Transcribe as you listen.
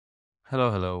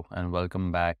Hello, and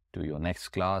welcome back to your next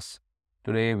class.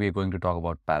 Today, we are going to talk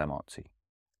about Paramountcy.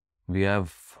 We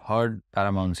have heard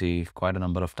Paramountcy quite a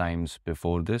number of times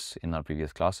before this in our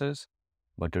previous classes,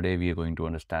 but today we are going to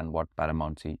understand what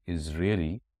Paramountcy is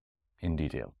really in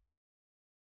detail.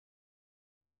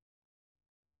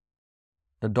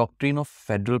 The doctrine of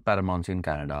federal paramountcy in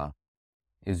Canada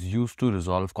is used to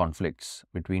resolve conflicts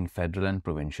between federal and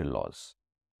provincial laws.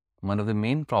 One of the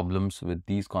main problems with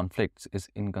these conflicts is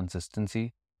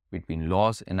inconsistency between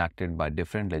laws enacted by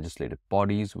different legislative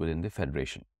bodies within the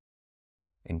Federation.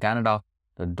 In Canada,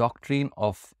 the doctrine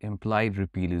of implied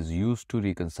repeal is used to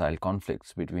reconcile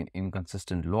conflicts between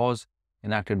inconsistent laws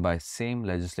enacted by same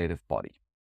legislative body.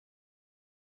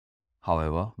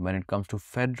 However, when it comes to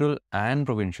federal and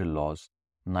provincial laws,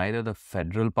 neither the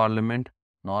federal parliament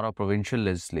nor a provincial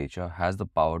legislature has the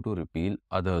power to repeal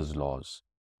others' laws.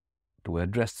 To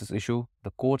address this issue, the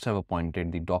courts have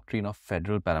appointed the doctrine of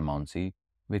federal paramountcy,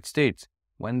 which states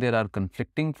when there are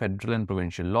conflicting federal and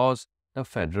provincial laws, the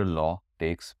federal law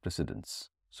takes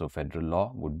precedence. So, federal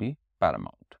law would be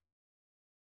paramount.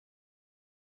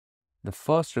 The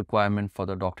first requirement for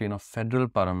the doctrine of federal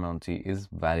paramountcy is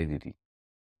validity.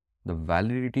 The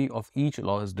validity of each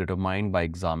law is determined by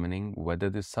examining whether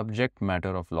the subject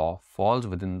matter of law falls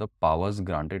within the powers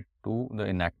granted to the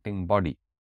enacting body.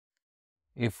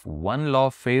 If one law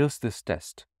fails this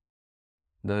test,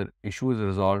 the issue is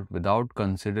resolved without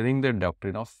considering the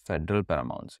doctrine of federal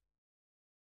paramountcy.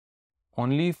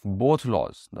 Only if both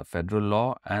laws, the federal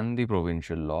law and the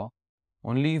provincial law,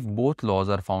 only if both laws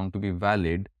are found to be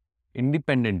valid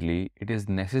independently, it is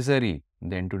necessary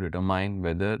then to determine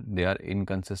whether they are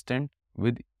inconsistent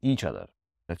with each other.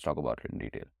 Let's talk about it in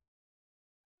detail.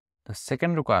 The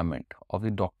second requirement of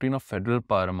the doctrine of federal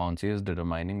paramountcy is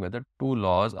determining whether two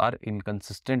laws are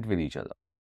inconsistent with each other.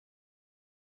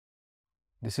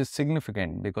 This is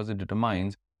significant because it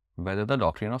determines whether the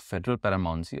doctrine of federal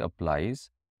paramountcy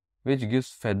applies, which gives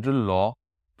federal law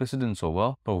precedence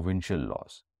over provincial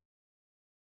laws.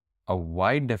 A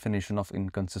wide definition of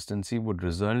inconsistency would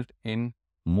result in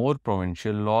more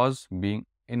provincial laws being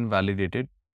invalidated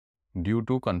due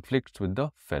to conflicts with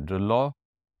the federal law,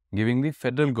 giving the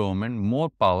federal government more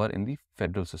power in the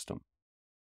federal system.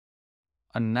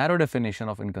 A narrow definition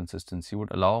of inconsistency would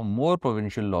allow more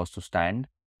provincial laws to stand,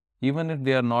 even if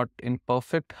they are not in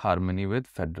perfect harmony with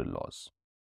federal laws.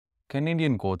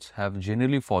 Canadian courts have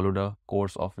generally followed a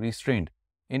course of restraint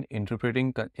in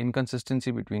interpreting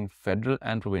inconsistency between federal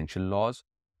and provincial laws,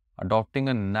 adopting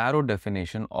a narrow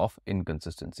definition of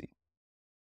inconsistency.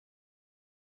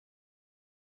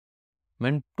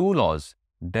 When two laws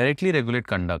directly regulate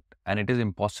conduct and it is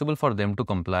impossible for them to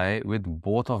comply with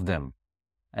both of them,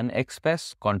 an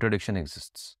express contradiction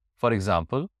exists. For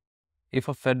example, if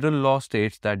a federal law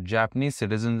states that Japanese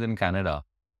citizens in Canada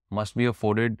must be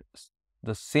afforded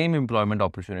the same employment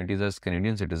opportunities as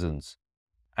Canadian citizens,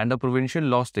 and a provincial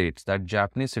law states that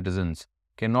Japanese citizens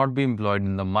cannot be employed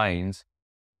in the mines,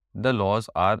 the laws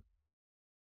are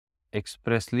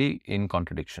expressly in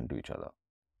contradiction to each other.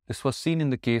 This was seen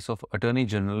in the case of Attorney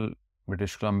General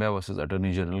British Columbia versus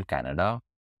Attorney General Canada,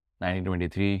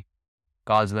 1923,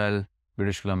 Carswell,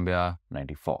 British Columbia,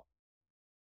 94.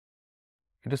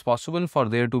 It is possible for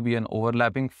there to be an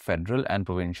overlapping federal and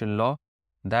provincial law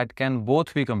that can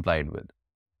both be complied with,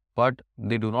 but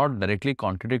they do not directly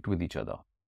contradict with each other.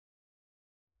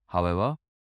 However,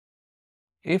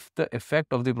 if the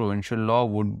effect of the provincial law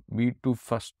would be to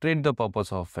frustrate the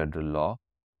purpose of federal law,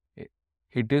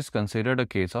 it is considered a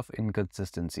case of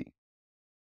inconsistency.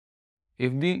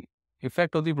 If the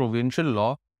effect of the provincial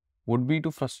law would be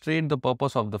to frustrate the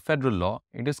purpose of the federal law,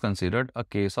 it is considered a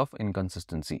case of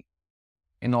inconsistency.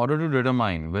 In order to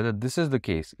determine whether this is the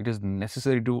case, it is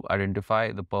necessary to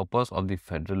identify the purpose of the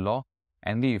federal law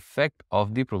and the effect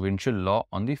of the provincial law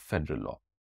on the federal law.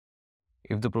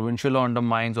 If the provincial law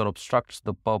undermines or obstructs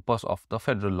the purpose of the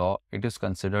federal law, it is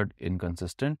considered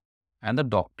inconsistent, and the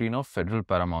doctrine of federal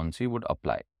paramountcy would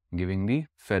apply, giving the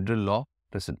federal law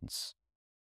precedence.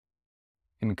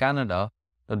 In Canada,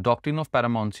 the doctrine of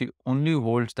paramountcy only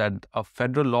holds that a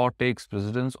federal law takes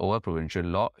precedence over provincial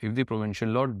law if the provincial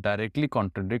law directly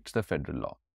contradicts the federal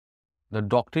law. The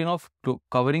doctrine of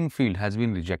covering field has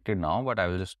been rejected now, but I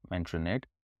will just mention it.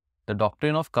 The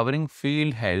doctrine of covering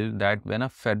field held that when a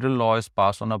federal law is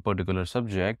passed on a particular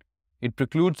subject, it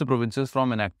precludes the provinces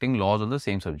from enacting laws on the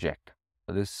same subject.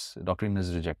 This doctrine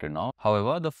is rejected now.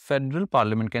 However, the federal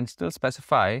parliament can still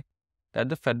specify that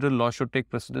the federal law should take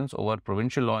precedence over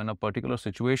provincial law in a particular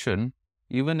situation,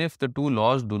 even if the two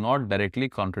laws do not directly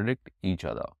contradict each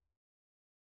other.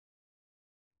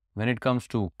 When it comes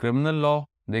to criminal law,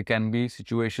 there can be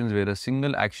situations where a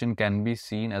single action can be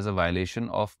seen as a violation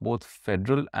of both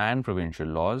federal and provincial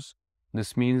laws.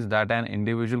 This means that an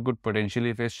individual could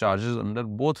potentially face charges under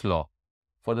both law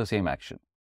for the same action.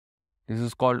 This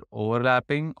is called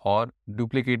overlapping or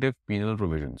duplicative penal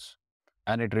provisions,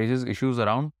 and it raises issues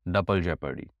around double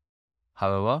jeopardy.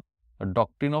 However, the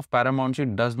doctrine of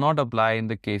paramountcy does not apply in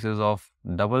the cases of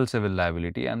double civil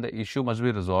liability, and the issue must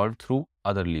be resolved through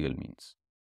other legal means.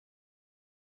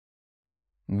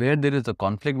 Where there is a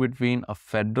conflict between a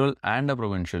federal and a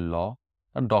provincial law,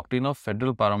 the doctrine of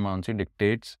federal paramountcy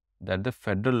dictates that the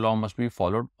federal law must be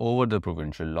followed over the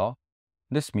provincial law.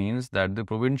 This means that the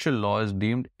provincial law is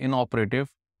deemed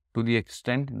inoperative to the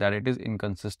extent that it is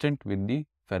inconsistent with the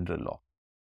federal law.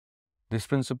 This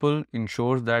principle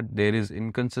ensures that there is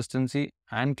inconsistency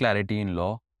and clarity in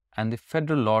law, and the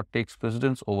federal law takes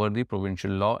precedence over the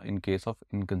provincial law in case of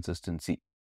inconsistency.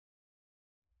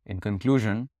 In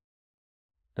conclusion,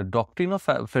 the doctrine of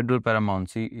federal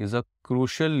paramountcy is a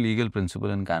crucial legal principle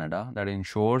in Canada that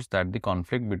ensures that the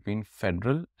conflict between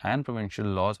federal and provincial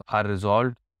laws are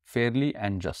resolved fairly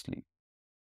and justly.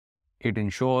 It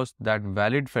ensures that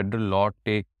valid federal law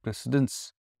take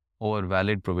precedence over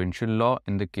valid provincial law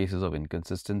in the cases of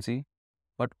inconsistency,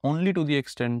 but only to the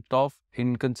extent of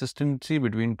inconsistency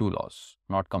between two laws,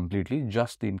 not completely,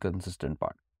 just the inconsistent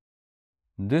part.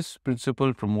 This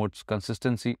principle promotes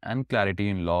consistency and clarity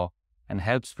in law and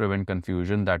helps prevent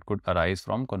confusion that could arise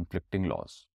from conflicting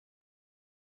laws.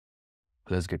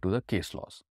 Let's get to the case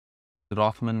laws.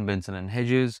 Rothman Benson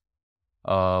Hedges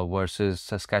versus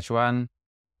Saskatchewan,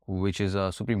 which is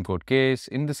a Supreme Court case.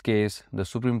 In this case, the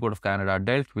Supreme Court of Canada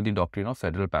dealt with the doctrine of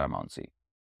federal paramountcy.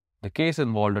 The case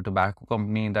involved a tobacco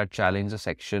company that challenged a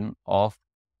section of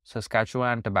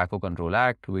Saskatchewan Tobacco Control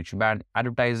Act, which banned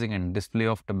advertising and display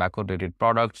of tobacco-related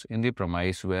products in the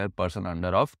premise where persons under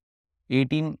of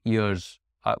 18 years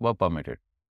were permitted.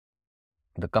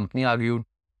 The company argued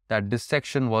that this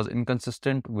section was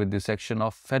inconsistent with the section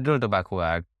of Federal Tobacco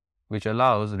Act, which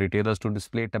allows retailers to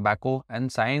display tobacco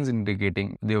and signs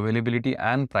indicating the availability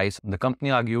and price. The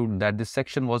company argued that this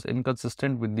section was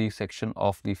inconsistent with the section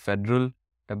of the Federal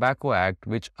Tobacco Act,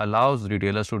 which allows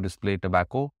retailers to display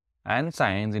tobacco and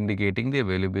signs indicating the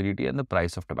availability and the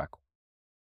price of tobacco.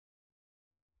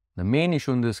 The main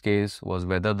issue in this case was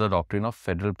whether the doctrine of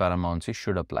federal paramountcy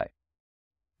should apply.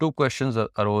 Two questions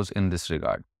arose in this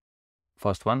regard.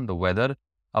 First one, whether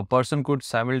a person could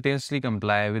simultaneously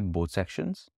comply with both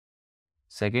sections.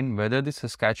 Second, whether the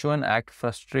Saskatchewan Act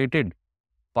frustrated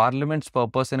Parliament's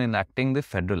purpose in enacting the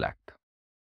Federal Act.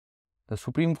 The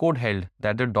Supreme Court held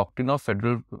that the doctrine of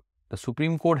federal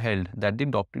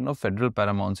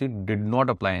paramountcy did not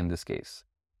apply in this case.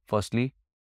 Firstly,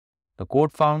 the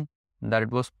court found that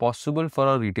it was possible for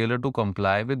a retailer to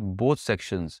comply with both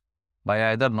sections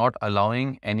by either not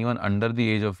allowing anyone under the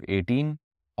age of 18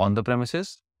 on the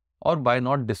premises or by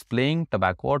not displaying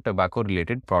tobacco or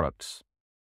tobacco-related products.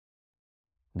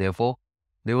 Therefore,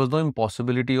 there was no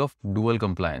impossibility of dual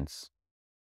compliance.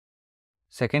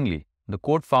 Secondly, the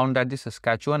court found that the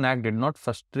Saskatchewan Act did not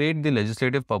frustrate the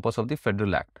legislative purpose of the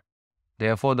Federal Act.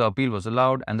 Therefore, the appeal was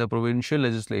allowed and the provincial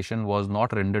legislation was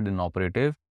not rendered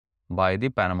inoperative by the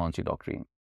paramountcy doctrine.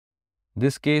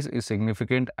 This case is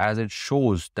significant as it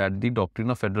shows that the doctrine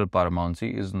of federal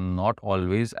paramountcy is not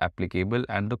always applicable,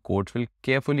 and the courts will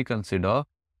carefully consider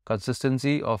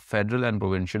consistency of federal and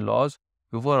provincial laws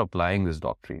before applying this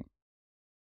doctrine.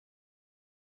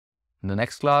 In the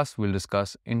next class, we'll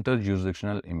discuss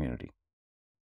interjurisdictional immunity.